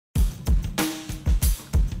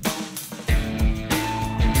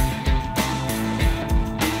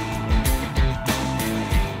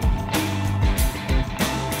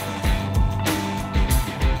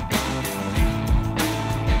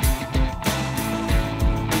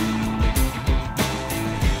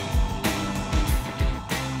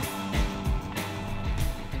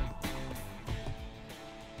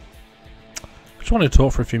just want to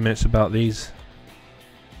talk for a few minutes about these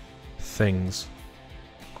things.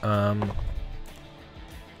 Our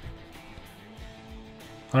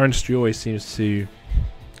industry always seems to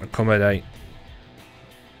accommodate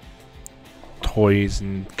toys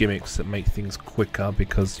and gimmicks that make things quicker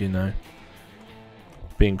because, you know,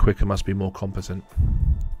 being quicker must be more competent.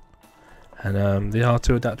 And the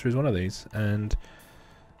R2 adapter is one of these, and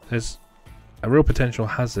there's a real potential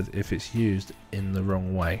hazard if it's used in the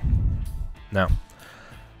wrong way. Now,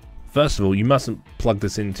 first of all, you mustn't plug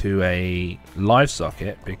this into a live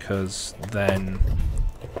socket, because then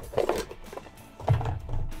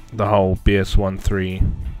the whole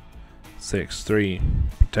BS1363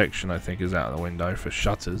 protection, I think, is out of the window for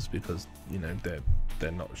shutters, because, you know,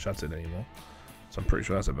 they're not shuttered anymore. So I'm pretty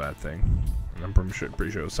sure that's a bad thing, and I'm pretty sure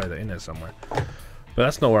it'll say that in there somewhere. But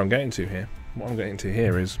that's not where I'm getting to here. What I'm getting to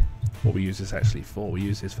here is what we use this actually for. We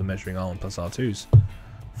use this for measuring R1 plus R2s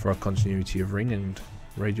for a continuity of ring and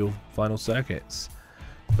radial vinyl circuits.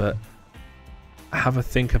 But have a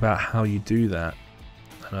think about how you do that,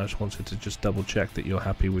 and I just wanted to just double check that you're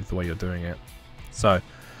happy with the way you're doing it. So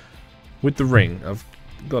with the ring, I've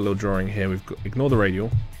got a little drawing here. We've got, ignore the radial,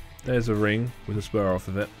 there's a ring with a spur off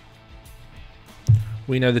of it.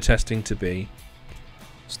 We know the testing to be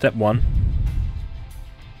step 1,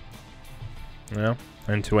 yeah,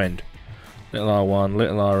 end to end. Little R1,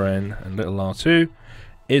 little Rn, and little R2.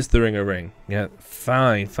 Is the ring a ring? Yeah,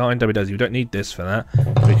 fine, WW. You don't need this for that.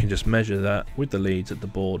 We can just measure that with the leads at the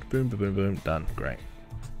board. Boom, boom, boom, boom, done. Great.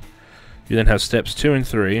 You then have steps 2 and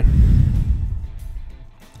 3,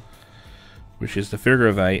 which is the figure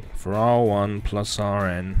of 8 for R1 plus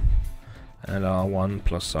Rn and R1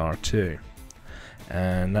 plus R2.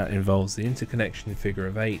 And that involves the interconnection figure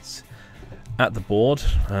of 8 at the board,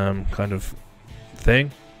 kind of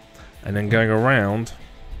thing, and then going around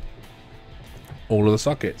all of the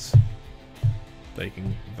sockets,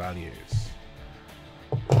 taking values.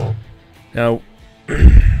 Now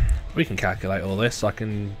we can calculate all this.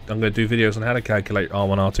 I'm going to do videos on how to calculate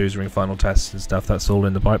R1, R2's ring final tests and stuff. That's all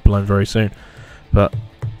in the pipeline very soon. But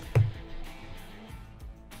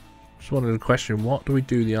just wanted to question, what do we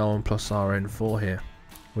do the R1 plus Rn for here?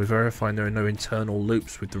 We're verifying there are no internal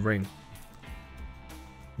loops with the ring,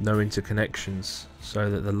 no interconnections,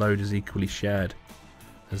 so that the load is equally shared.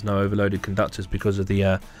 There's no overloaded conductors because of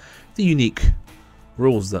the unique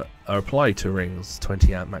rules that are applied to rings,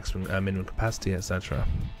 20 amp maximum minimum capacity, etc.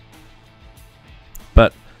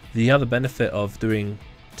 But the other benefit of doing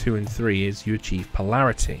 2 and 3 is you achieve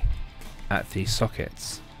polarity at these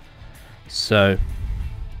sockets. So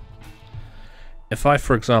if I,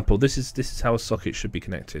 for example, this is how a socket should be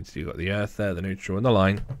connected. So you've got the earth there, the neutral, and the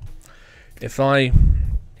line. If I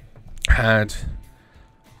had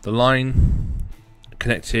the line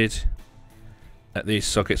connected at these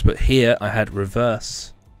sockets, but here I had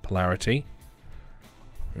reverse polarity,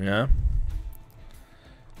 yeah,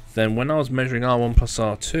 then when I was measuring R1 plus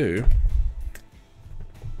R2,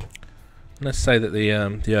 let's say that the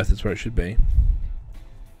earth is where it should be,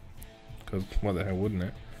 because what the hell wouldn't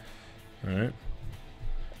it? Alright,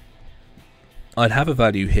 I'd have a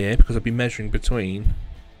value here because I'd be measuring between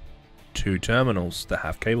 2 terminals that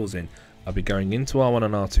have cables in. I'd be going into R1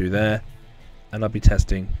 and R2 there, and I'd be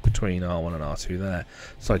testing between R1 and R2 there.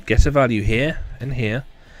 So I'd get a value here, and here,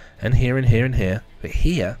 and here, and here, and here. But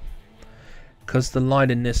here, because the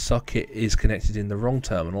line in this socket is connected in the wrong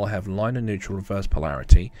terminal, I have line and neutral reverse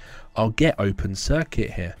polarity, I'll get open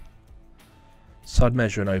circuit here. So I'd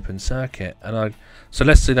measure an open circuit, and so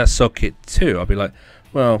let's say that's socket 2. I'll be like,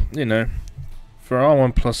 well, you know, for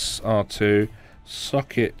R1 plus R2,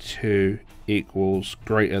 socket 2 equals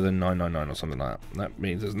greater than 999 or something like that. That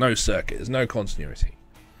means there's no circuit, there's no continuity.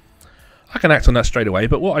 I can act on that straight away,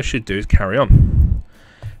 but what I should do is carry on.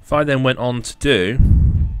 If I then went on to do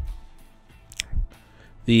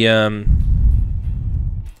the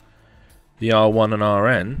R1 and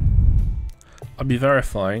Rn, I'd be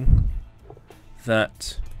verifying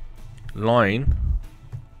that line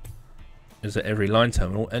is at every line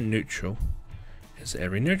terminal and neutral is at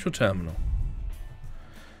every neutral terminal.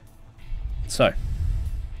 So,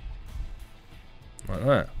 like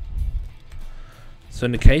that. So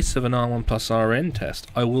in the case of an R1 plus Rn test,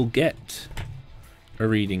 I will get a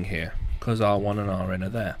reading here, because R1 and Rn are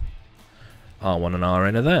there. R1 and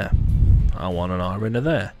Rn are there. R1 and Rn are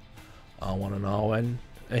there. R1 and Rn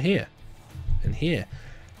are here. And here.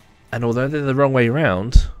 And although they're the wrong way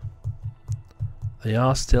around, they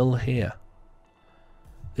are still here.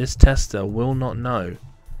 This tester will not know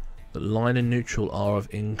that line and neutral are of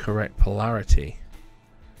incorrect polarity,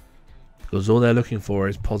 because all they're looking for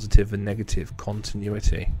is positive and negative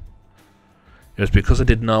continuity. It was because I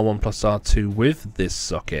did an R1 plus R2 with this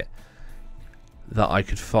socket that I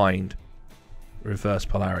could find reverse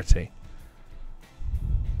polarity.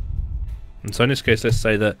 And so in this case, let's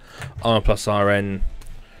say that R1 plus Rn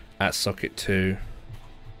at socket 2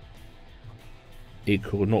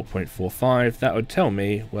 equal 0.45. That would tell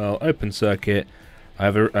me, well, open circuit, I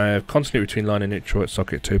have a continuity between line and neutral at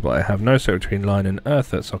socket 2, but I have no circuit between line and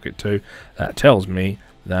earth at socket 2. That tells me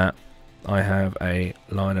that I have a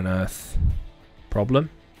line and earth problem.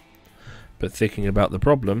 But thinking about the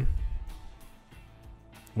problem,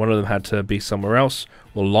 one of them had to be somewhere else.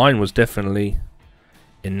 Well, line was definitely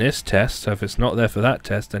in this test, so if it's not there for that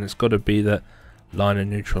test, then it's got to be that line and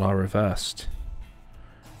neutral are reversed.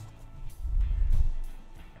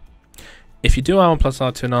 If you do R1 plus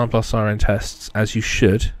R2 and R1 plus Rn tests, as you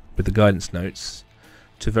should with the guidance notes,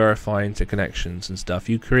 to verify interconnections and stuff,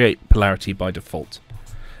 you create polarity by default,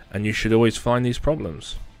 and you should always find these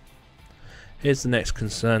problems. Here's the next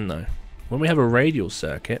concern though. When we have a radial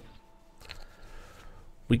circuit,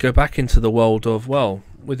 we go back into the world of, well,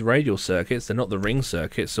 with radial circuits, they're not the ring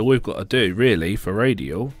circuits, so all we've got to do really for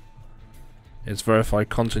radial is verify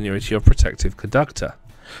continuity of protective conductor,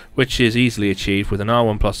 which is easily achieved with an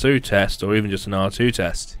R1 plus U test or even just an R2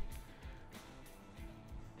 test.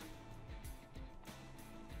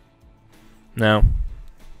 Now,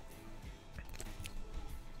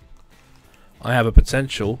 I have a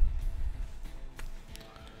potential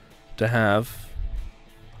to have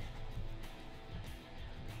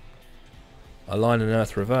a line and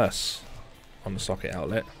earth reverse on the socket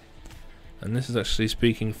outlet, and this is actually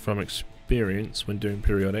speaking from experience when doing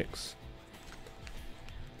periodics.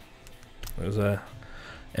 There was a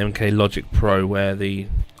MK Logic Pro where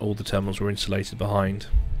all the terminals were insulated behind.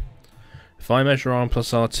 If I measure R1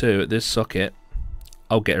 plus R2 at this socket,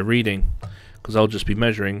 I'll get a reading, because I'll just be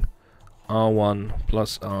measuring R1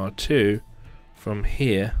 plus R2 from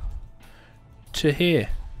here to here.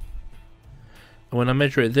 And when I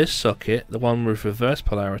measure at this socket, the one with reverse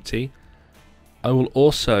polarity, I will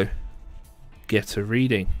also get a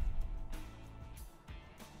reading,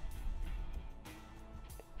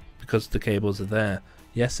 because the cables are there.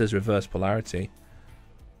 Yes, there's reverse polarity,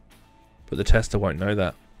 but the tester won't know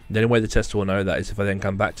that. The only way the tester will know that is if I then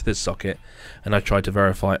come back to this socket and I try to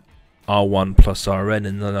verify R1 plus Rn,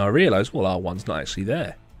 and then I realise, well, R1's not actually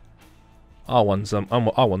there.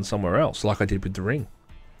 R1's somewhere else, like I did with the ring.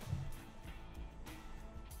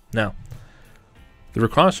 Now, the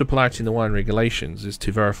requirements for polarity in the wiring regulations is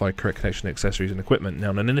to verify correct connection accessories and equipment. Now,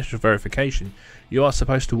 in an initial verification, you are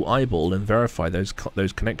supposed to eyeball and verify those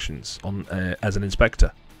connections on as an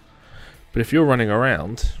inspector. But if you're running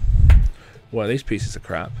around, well, these pieces of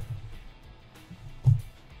crap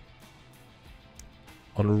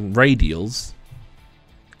on radials,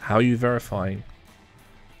 how are you verifying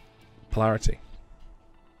polarity?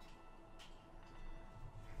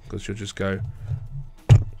 Because you'll just go,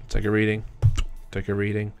 take a reading, take a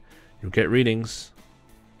reading, you'll get readings,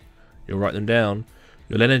 you'll write them down,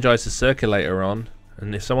 you'll energize the circulator on,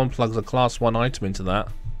 and if someone plugs a class 1 item into that,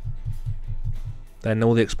 then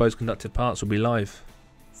all the exposed conductive parts will be live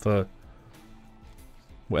for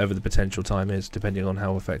whatever the potential time is, depending on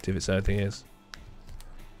how effective its earthing is.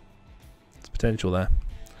 There's potential there.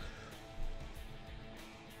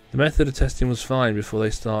 The method of testing was fine before they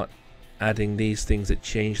start adding these things that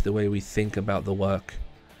change the way we think about the work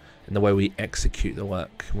and the way we execute the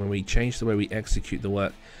work. When we change the way we execute the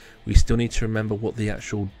work, we still need to remember what the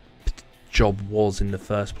actual job was in the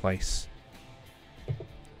first place.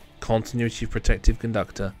 Continuity of protective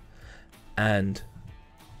conductor and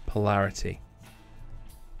polarity.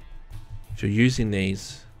 If you're using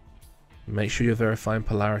these, make sure you're verifying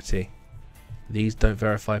polarity. These don't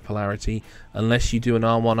verify polarity unless you do an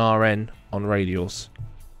R1 Rn on radials.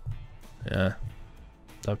 Yeah,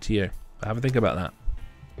 it's up to you. Have a think about that.